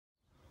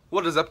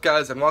What is up,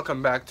 guys, and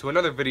welcome back to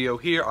another video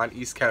here on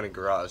East County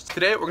Garage.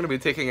 Today we're going to be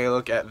taking a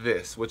look at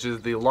this, which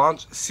is the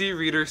launch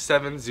cReader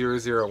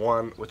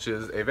 7001, which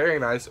is a very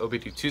nice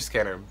OBD II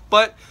scanner,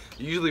 but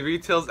it usually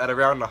retails at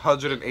around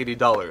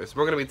 $180.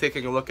 We're going to be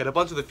taking a look at a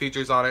bunch of the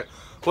features on it,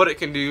 what it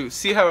can do,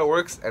 see how it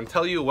works, and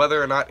tell you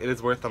whether or not it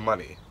is worth the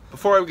money.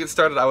 Before I get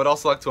started, I would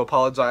also like to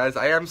apologize.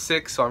 I am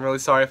sick, so I'm really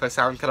sorry if I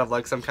sound kind of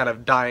like some kind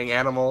of dying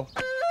animal.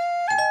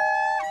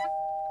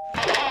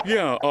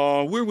 Yeah,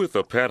 we're with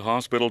the pet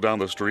hospital down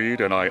the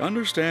street, and I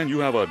understand you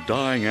have a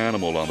dying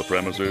animal on the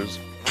premises.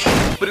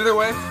 But either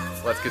way,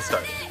 let's get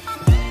started.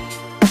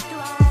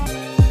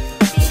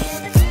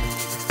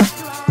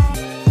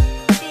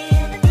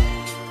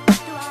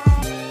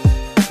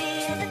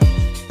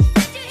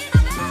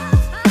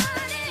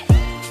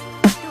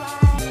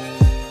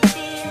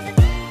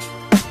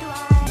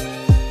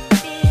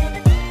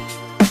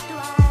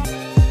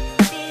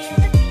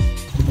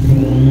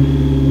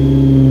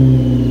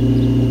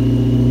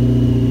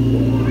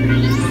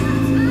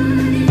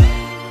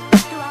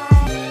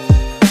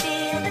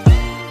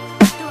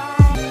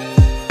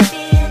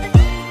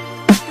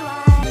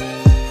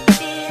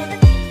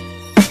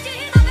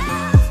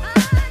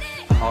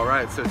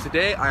 So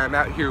today I am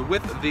out here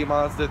with the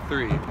Mazda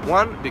 3.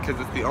 One, because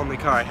it's the only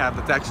car I have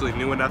that's actually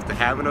new enough to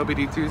have an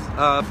OBD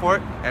II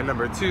port, and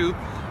number two,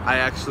 I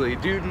actually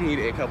do need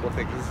a couple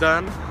things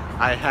done.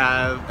 I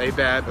have a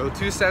bad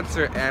O2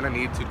 sensor and I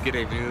need to get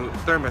a new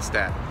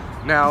thermostat.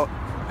 Now,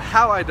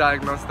 how I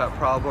diagnosed that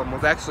problem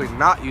was actually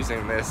not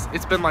using this.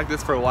 It's been like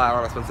this for a while,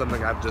 and it's been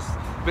something I've just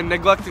been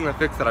neglecting to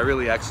fix that I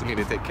really actually need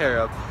to take care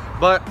of.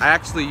 But I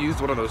actually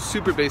used one of those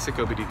super basic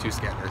OBD II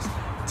scanners.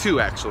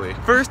 Two, actually.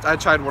 First, I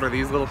tried one of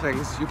these little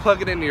things. You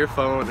plug it into your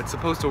phone, it's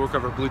supposed to work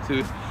over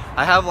Bluetooth.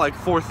 I have like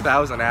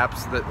 4,000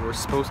 apps that were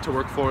supposed to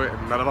work for it,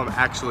 and none of them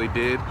actually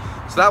did.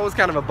 So that was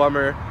kind of a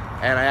bummer,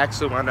 and I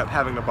actually wound up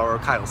having to borrow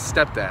Kyle's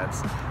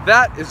stepdad's.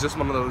 That is just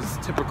one of those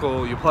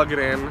typical, you plug it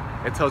in,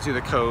 it tells you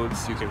the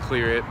codes, you can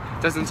clear it.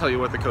 It doesn't tell you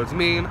what the codes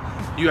mean.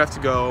 You have to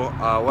go,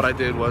 what I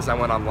did was I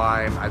went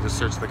online, I just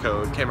searched the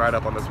code, came right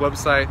up on this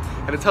website,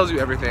 and it tells you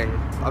everything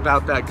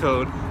about that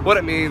code, what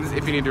it means,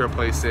 if you need to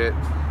replace it.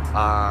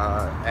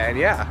 And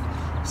yeah,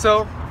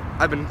 so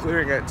I've been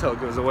clearing it until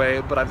it goes away,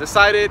 but I've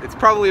decided it's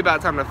probably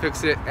about time to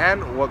fix it,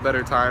 and what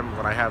better time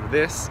when I have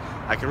this.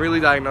 I can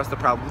really diagnose the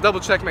problem, double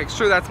check, make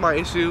sure that's my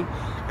issue,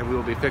 and we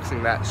will be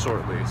fixing that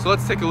shortly. So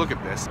let's take a look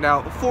at this.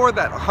 Now, for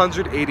that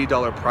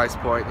 $180 price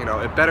point, you know,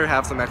 it better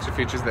have some extra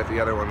features that the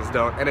other ones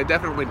don't, and it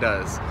definitely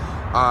does.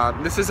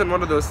 This isn't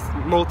one of those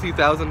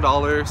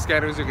multi-$1,000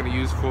 scanners you're going to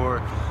use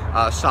for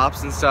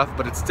shops and stuff,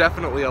 but it's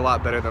definitely a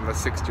lot better than the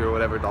 $60 or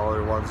whatever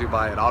ones you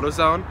buy at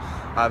AutoZone.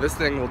 This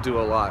thing will do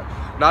a lot.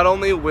 Not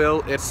only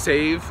will it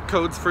save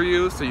codes for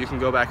you, so you can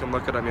go back and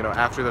look at them, you know,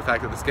 after the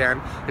fact of the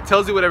scan, it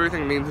tells you what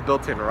everything means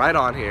built in right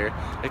on here.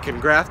 It can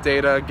graph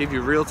data, give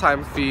you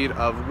real-time feed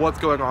of what's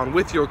going on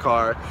with your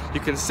car. You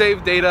can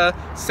save data,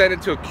 send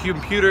it to a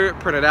computer,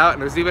 print it out,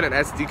 and there's even an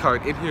SD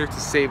card in here to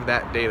save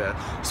that data.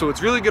 So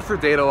it's really good for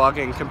data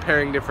logging,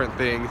 comparing different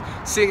things,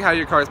 seeing how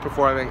your car is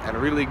performing, and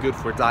really good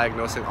for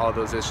diagnosing all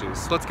those issues.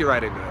 So let's get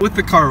right into it. With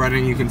the car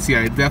running, you can see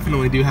I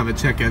definitely do have a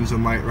check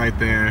engine light right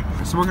there.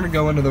 So we're gonna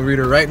go into the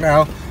reader right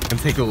now and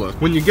take a look.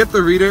 When you get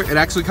the reader, it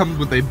actually comes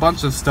with a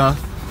bunch of stuff.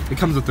 It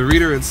comes with the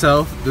reader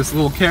itself, this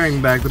little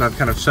carrying bag that I've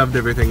kind of shoved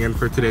everything in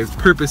for today's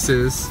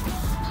purposes,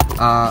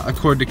 a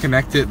cord to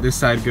connect it. This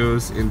side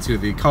goes into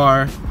the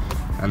car,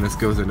 and this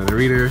goes into the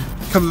reader.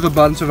 Comes with a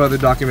bunch of other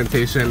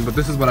documentation, but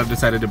this is what I've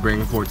decided to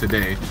bring for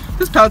today.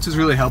 This pouch is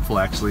really helpful,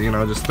 actually. You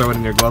know, just throw it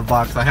in your glove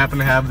box. I happen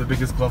to have the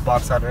biggest glove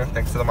box on earth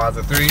thanks to the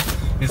Mazda 3.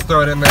 You just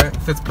throw it in there, it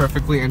fits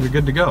perfectly, and you're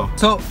good to go.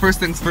 So first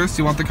things first,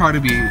 you want the car to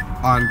be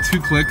on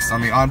 2 clicks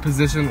on the on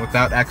position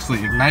without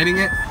actually igniting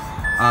it,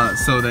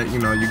 so that, you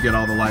know, you get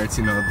all the lights.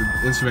 You know,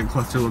 the instrument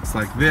cluster looks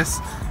like this,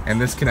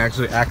 and this can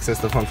actually access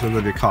the functions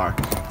of your car.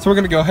 So we're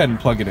gonna go ahead and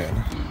plug it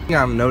in.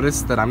 I've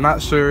noticed that I'm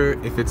not sure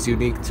if it's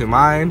unique to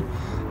mine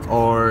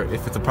or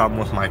if it's a problem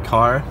with my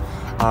car.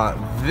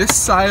 This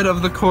side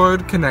of the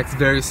cord connects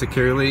very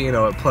securely. You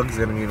know, it plugs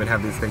in and you even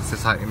have these things to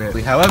tighten it.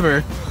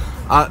 However,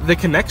 the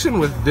connection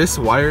with this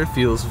wire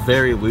feels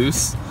very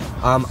loose.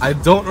 I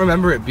don't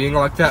remember it being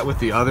like that with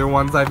the other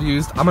ones I've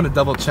used. I'm gonna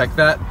double check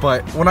that,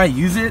 but when I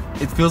use it,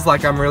 it feels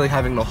like I'm really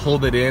having to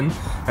hold it in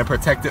and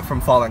protect it from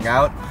falling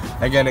out.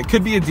 Again, it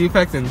could be a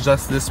defect in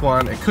just this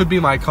one. It could be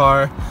my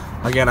car.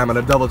 Again, I'm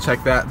gonna double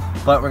check that,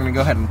 but we're gonna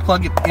go ahead and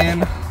plug it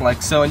in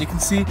like so, and you can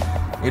see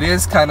it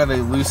is kind of a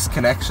loose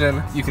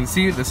connection. You can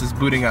see this is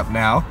booting up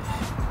now.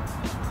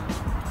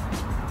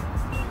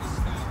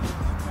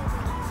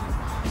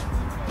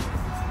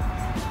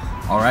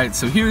 Alright,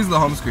 so here's the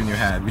home screen you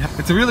had.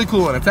 It's a really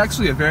cool one. It's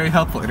actually a very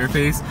helpful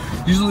interface.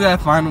 Usually I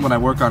find when I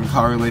work on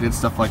car related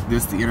stuff like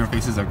this, the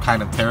interfaces are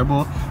kind of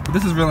terrible, but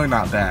this is really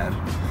not bad.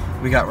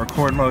 We got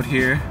record mode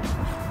here.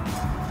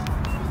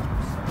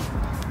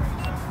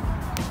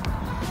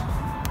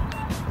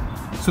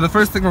 So the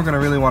first thing we're going to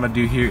really want to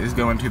do here is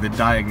go into the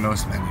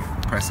diagnose menu.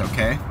 Press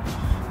OK.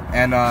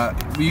 And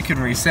you can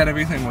reset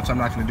everything, which I'm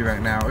not going to do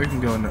right now, or you can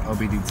go into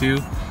OBD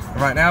II.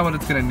 Right now what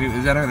it's going to do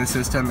is enter the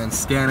system and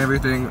scan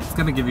everything. It's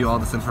going to give you all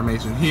this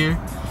information here.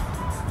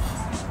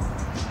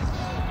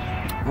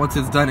 Once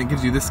it's done, it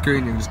gives you this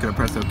screen. You're just going to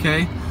press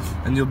OK,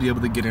 and you'll be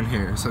able to get in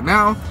here. So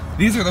now,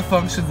 these are the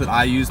functions that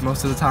I use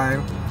most of the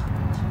time.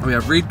 We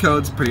have read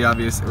codes, pretty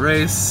obvious,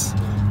 erase.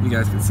 You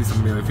guys can see some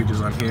of the other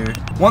features on here.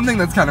 One thing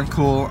that's kind of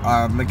cool,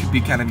 that could be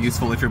kind of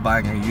useful if you're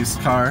buying a used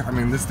car. I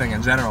mean, this thing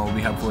in general will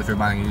be helpful if you're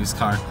buying a used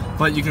car.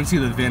 But you can see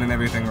the VIN and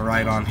everything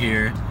right on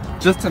here,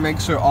 just to make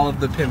sure all of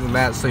the pins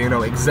match so you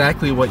know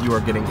exactly what you are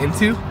getting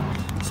into.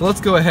 So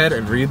let's go ahead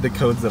and read the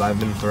codes that I've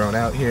been thrown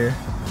out here.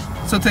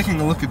 So taking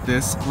a look at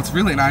this, what's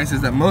really nice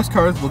is that most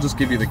cars will just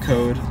give you the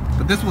code,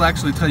 but this will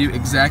actually tell you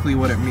exactly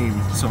what it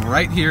means. So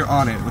right here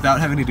on it, without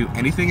having to do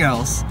anything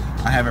else,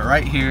 I have it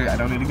right here, I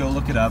don't need to go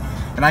look it up,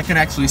 and I can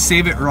actually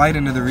save it right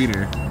into the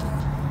reader.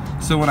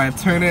 So when I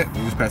turn it,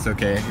 you just press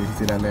OK, you can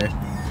see down there.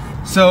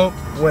 So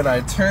when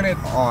I turn it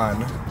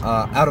on,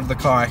 out of the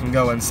car, I can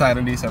go inside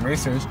and do some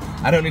research.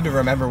 I don't need to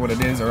remember what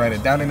it is or write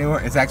it down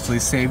anymore. It's actually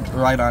saved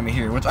right onto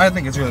here, which I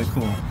think is really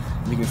cool.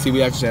 You can see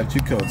we actually have 2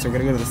 codes, so we're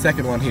going to go to the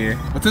second one here.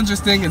 What's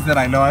interesting is that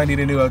I know I need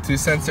a new O2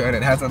 sensor and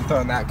it hasn't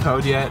thrown that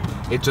code yet.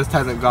 It just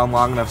hasn't gone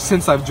long enough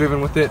since I've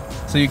driven with it.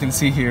 So you can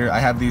see here I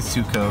have these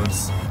 2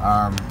 codes.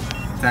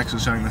 It's actually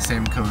showing the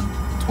same code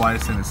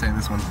twice and it's saying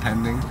this one's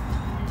pending.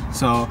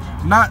 So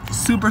not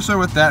super sure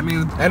what that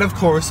means. And of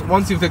course,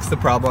 once you fix the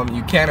problem,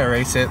 you can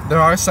erase it. There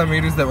are some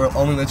readers that will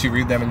only let you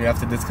read them and you have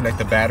to disconnect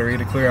the battery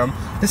to clear them.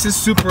 This is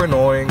super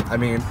annoying. I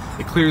mean,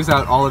 it clears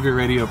out all of your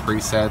radio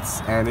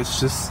presets and it's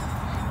just,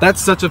 that's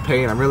such a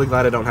pain. I'm really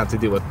glad I don't have to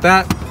deal with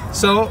that.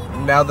 So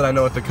now that I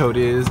know what the code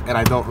is and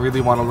I don't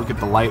really want to look at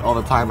the light all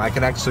the time, I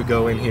can actually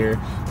go in here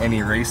and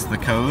erase the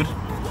code.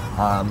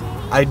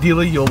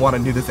 Ideally, you'll want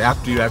to do this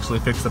after you actually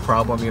fix the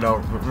problem. You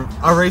know,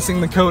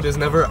 erasing the code is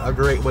never a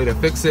great way to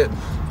fix it,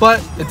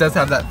 but it does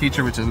have that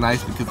feature, which is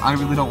nice because I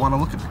really don't want to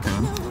look at the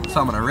code. So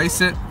I'm going to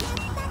erase it,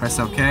 press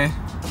OK.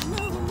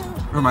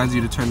 Reminds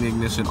you to turn the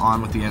ignition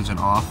on with the engine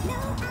off.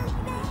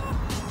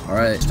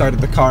 Alright, started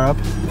the car up.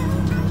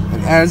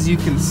 And as you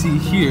can see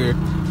here,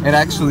 it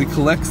actually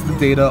collects the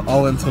data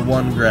all into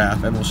one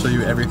graph and will show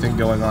you everything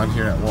going on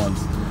here at once.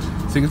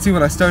 So you can see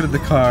when I started the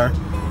car,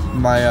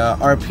 my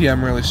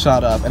RPM really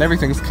shot up and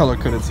everything's color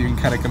coded so you can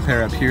kind of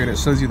compare up here and it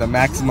shows you the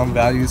maximum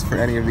values for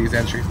any of these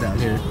entries down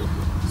here.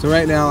 So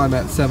right now I'm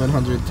at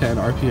 710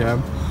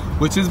 RPM,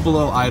 which is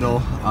below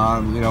idle.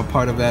 You know,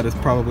 part of that is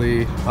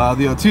probably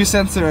the O2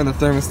 sensor and the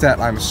thermostat,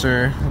 I'm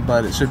sure,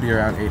 but it should be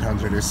around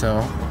 800 or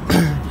so.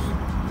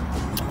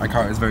 My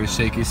car is very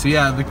shaky, so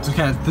yeah,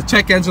 the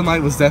check engine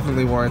light was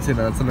definitely warranted and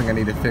that's something I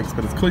need to fix,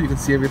 but it's cool you can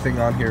see everything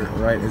on here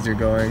right as you're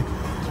going.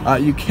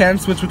 You can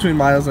switch between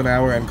miles an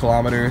hour and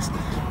kilometers.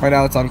 Right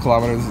now it's on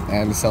kilometers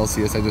and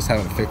Celsius, I just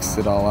haven't fixed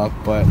it all up,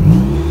 but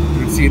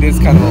you can see it is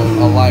kind of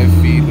a live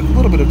feed with a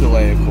little bit of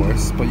delay of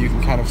course, but you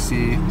can kind of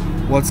see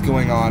what's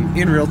going on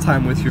in real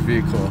time with your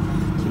vehicle.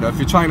 You know, if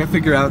you're trying to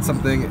figure out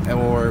something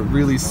or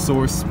really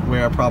source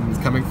where a problem is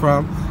coming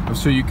from, I'm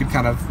sure you could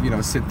kind of, you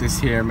know, sit this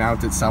here,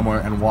 mount it somewhere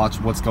and watch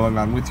what's going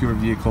on with your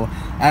vehicle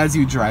as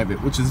you drive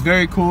it, which is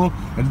very cool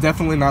and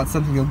definitely not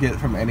something you'll get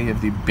from any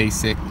of the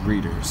basic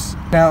readers.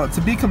 Now,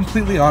 to be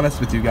completely honest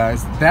with you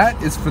guys,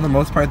 that is for the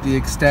most part the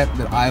extent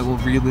that I will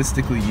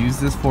realistically use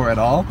this for at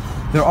all.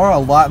 There are a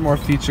lot more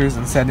features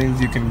and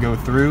settings you can go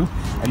through,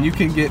 and you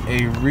can get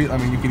a I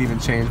mean, you can even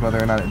change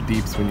whether or not it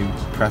beeps when you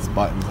press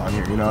buttons on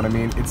here, you know what I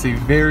mean? It's a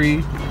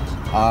very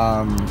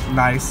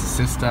nice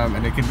system,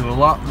 and it can do a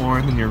lot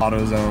more than your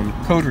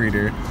AutoZone code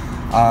reader.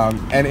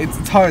 And it's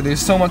hard,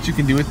 there's so much you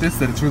can do with this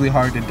that it's really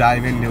hard to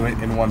dive into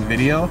it in one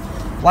video.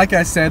 Like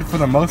I said, for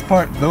the most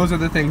part, those are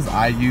the things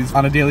I use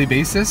on a daily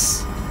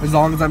basis. As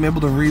long as I'm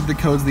able to read the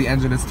codes the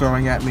engine is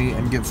throwing at me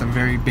and get some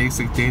very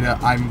basic data,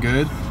 I'm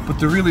good. But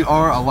there really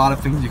are a lot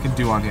of things you can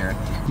do on here.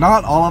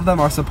 Not all of them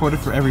are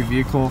supported for every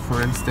vehicle.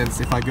 For instance,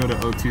 if I go to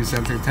O2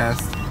 sensor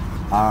test,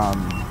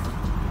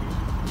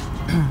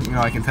 you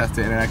know, I can test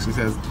it and it actually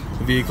says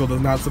the vehicle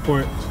does not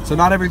support. So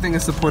not everything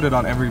is supported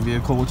on every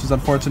vehicle, which is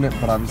unfortunate,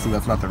 but obviously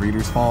that's not the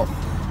reader's fault.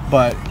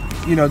 But,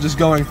 you know, just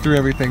going through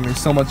everything, there's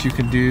so much you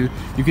can do.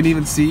 You can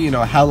even see, you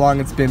know, how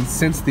long it's been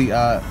since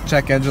the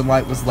check engine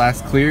light was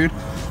last cleared,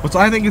 which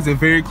I think is a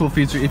very cool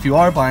feature if you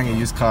are buying a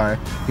used car.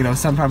 You know,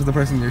 sometimes the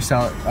person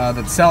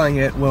that's selling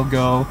it will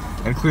go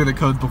and clear the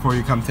codes before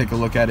you come take a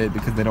look at it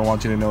because they don't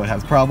want you to know it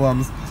has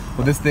problems.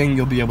 With this thing,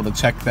 you'll be able to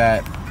check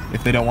that.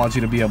 If they don't want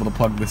you to be able to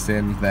plug this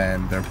in,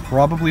 then they're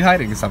probably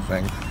hiding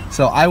something.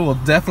 So I will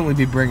definitely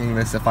be bringing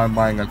this if I'm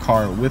buying a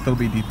car with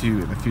OBD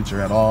II in the future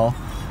at all.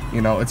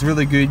 You know, it's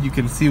really good. You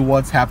can see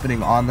what's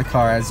happening on the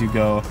car as you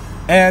go,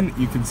 and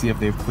you can see if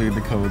they've cleared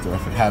the codes or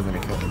if it has any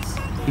codes.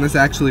 And this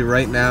actually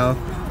right now,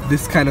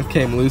 this kind of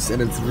came loose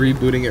and it's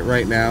rebooting it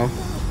right now.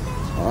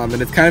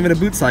 And it's kind of in a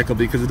boot cycle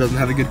because it doesn't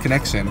have a good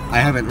connection. I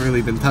haven't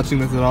really been touching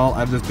this at all.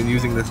 I've just been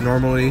using this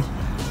normally.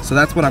 So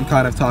that's what I'm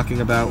kind of talking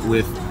about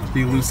with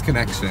the loose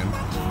connection.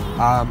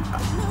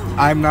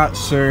 I'm not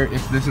sure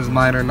if this is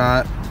mine or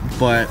not.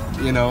 But,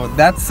 you know,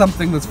 that's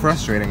something that's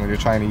frustrating when you're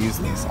trying to use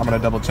these. I'm gonna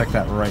double check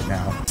that right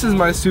now. This is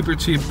my super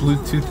cheap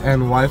Bluetooth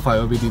and Wi-Fi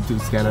OBD II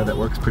scanner that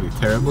works pretty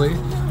terribly.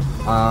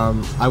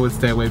 I would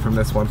stay away from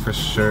this one for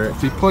sure.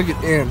 If you plug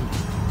it in,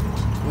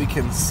 we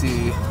can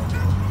see.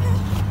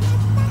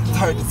 It's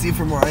hard to see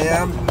from where I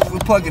am. If we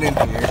plug it in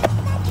here,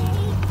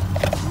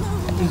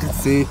 you can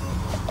see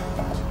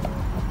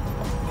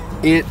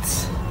it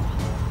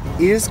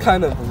is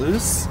kind of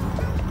loose,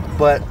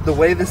 but the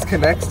way this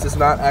connects does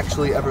not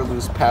actually ever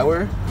lose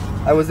power.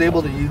 I was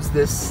able to use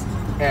this,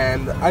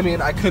 and I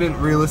mean, I couldn't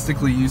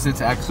realistically use it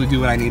to actually do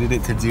what I needed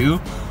it to do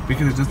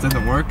because it just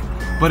doesn't work,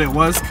 but it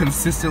was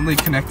consistently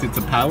connected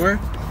to power,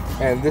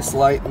 and this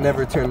light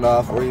never turned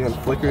off or even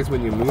flickers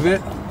when you move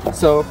it.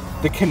 So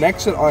the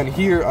connection on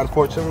here,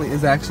 unfortunately,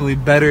 is actually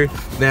better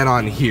than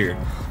on here.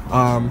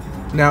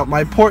 Now,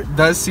 my port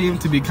does seem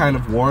to be kind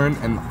of worn,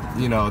 and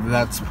you know,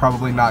 that's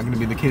probably not going to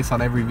be the case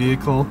on every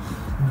vehicle,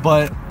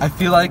 but I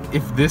feel like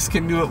if this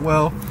can do it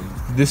well,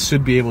 this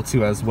should be able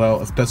to as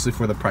well, especially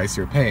for the price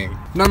you're paying.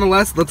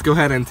 Nonetheless, let's go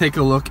ahead and take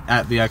a look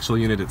at the actual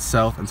unit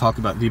itself and talk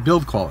about the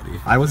build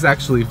quality. I was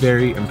actually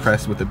very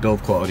impressed with the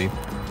build quality.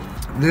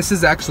 This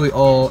is actually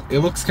all, it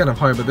looks kind of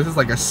hard, but this is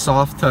like a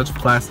soft touch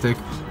plastic.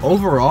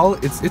 Overall,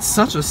 it's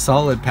such a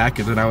solid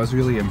package, and I was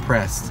really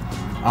impressed.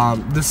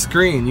 The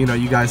screen, you know,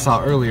 you guys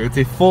saw earlier, it's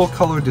a full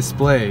color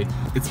display.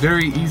 It's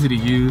very easy to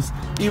use.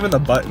 Even the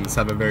buttons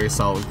have a very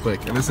solid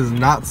click, and this is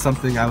not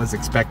something I was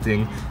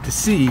expecting to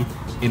see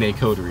in a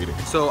code reader.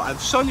 So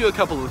I've shown you a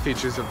couple of the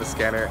features of the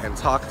scanner and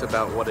talked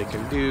about what it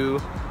can do,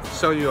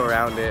 shown you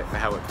around it and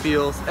how it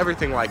feels,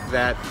 everything like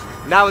that.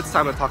 Now it's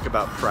time to talk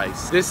about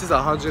price. This is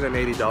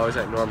 $180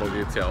 at normal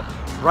retail.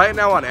 Right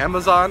now on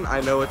Amazon,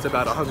 I know it's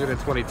about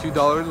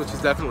 $122, which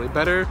is definitely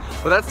better,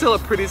 but that's still a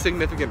pretty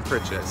significant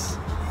purchase.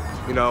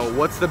 You know,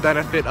 what's the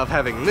benefit of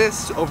having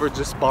this over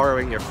just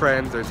borrowing your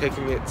friends or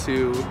taking it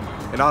to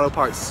an auto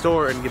parts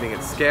store and getting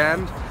it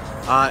scanned?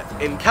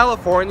 In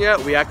California,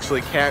 we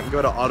actually can't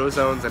go to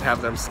AutoZones and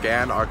have them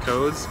scan our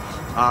codes.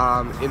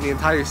 In the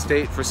entire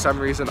state, for some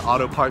reason,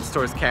 auto parts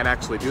stores can't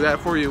actually do that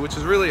for you, which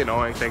is really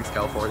annoying. Thanks,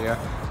 California.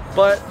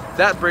 But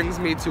that brings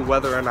me to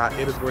whether or not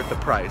it is worth the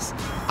price.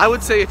 I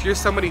would say if you're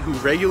somebody who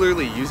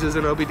regularly uses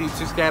an OBD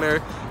II scanner,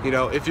 you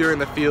know, if you're in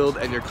the field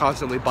and you're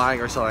constantly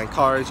buying or selling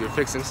cars, you're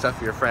fixing stuff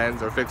for your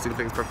friends or fixing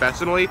things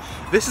professionally,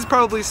 this is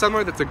probably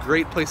somewhere that's a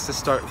great place to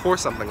start for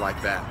something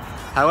like that.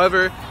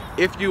 However,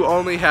 if you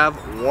only have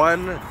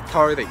one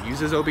car that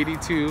uses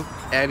OBD II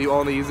and you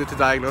only use it to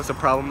diagnose a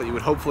problem that you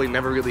would hopefully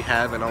never really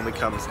have and only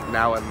comes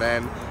now and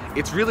then,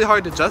 it's really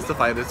hard to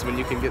justify this when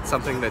you can get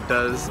something that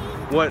does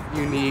what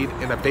you need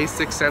in a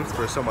basic sense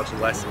for so much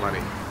less money.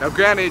 Now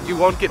granted, you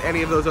won't get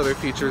any of those other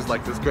features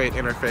like this great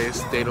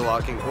interface, data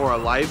logging, or a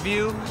live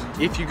view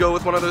if you go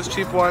with one of those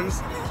cheap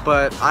ones,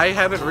 but I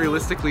haven't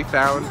realistically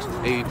found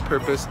a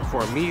purpose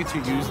for me to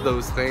use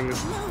those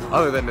things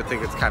other than to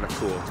think it's kind of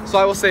cool. So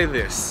I will say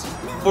this,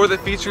 for the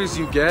features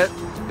you get,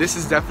 this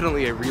is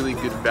definitely a really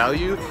good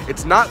value.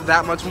 It's not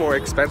that much more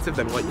expensive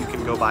than what you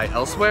can go buy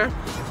elsewhere.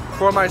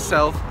 For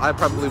myself, I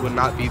probably would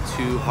not be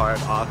too hard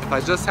off if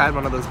I just had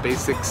one of those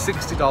basic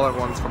 $60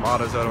 ones from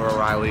AutoZone or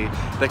O'Reilly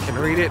that can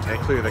read it and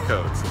clear the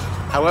codes.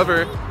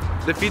 However,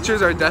 the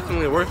features are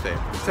definitely worth it.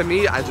 To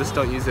me, I just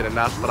don't use it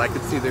enough, but I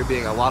could see there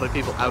being a lot of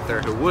people out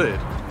there who would.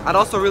 I'd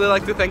also really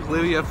like to thank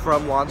Livia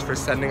from Launch for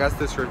sending us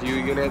this review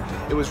unit.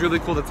 It was really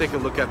cool to take a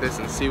look at this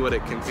and see what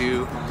it can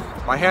do.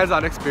 My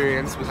hands-on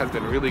experience has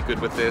been really good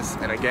with this,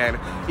 and again,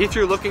 if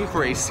you're looking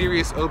for a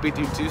serious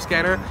OBD II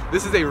scanner,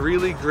 this is a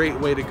really great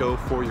way to go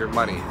for your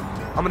money.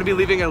 I'm going to be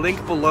leaving a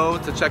link below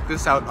to check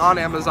this out on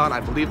Amazon.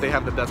 I believe they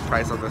have the best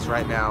price on this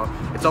right now.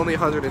 It's only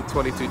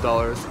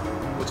 $122,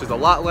 which is a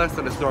lot less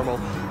than its normal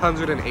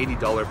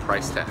 $180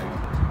 price tag.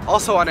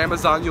 Also on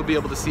Amazon, you'll be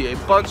able to see a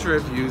bunch of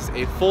reviews,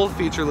 a full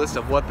feature list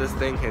of what this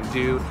thing can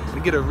do,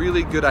 and get a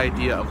really good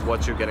idea of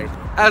what you're getting.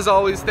 As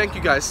always, thank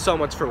you guys so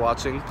much for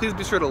watching. Please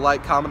be sure to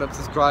like, comment, and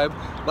subscribe.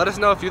 Let us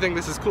know if you think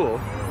this is cool.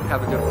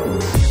 Have a good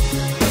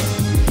one.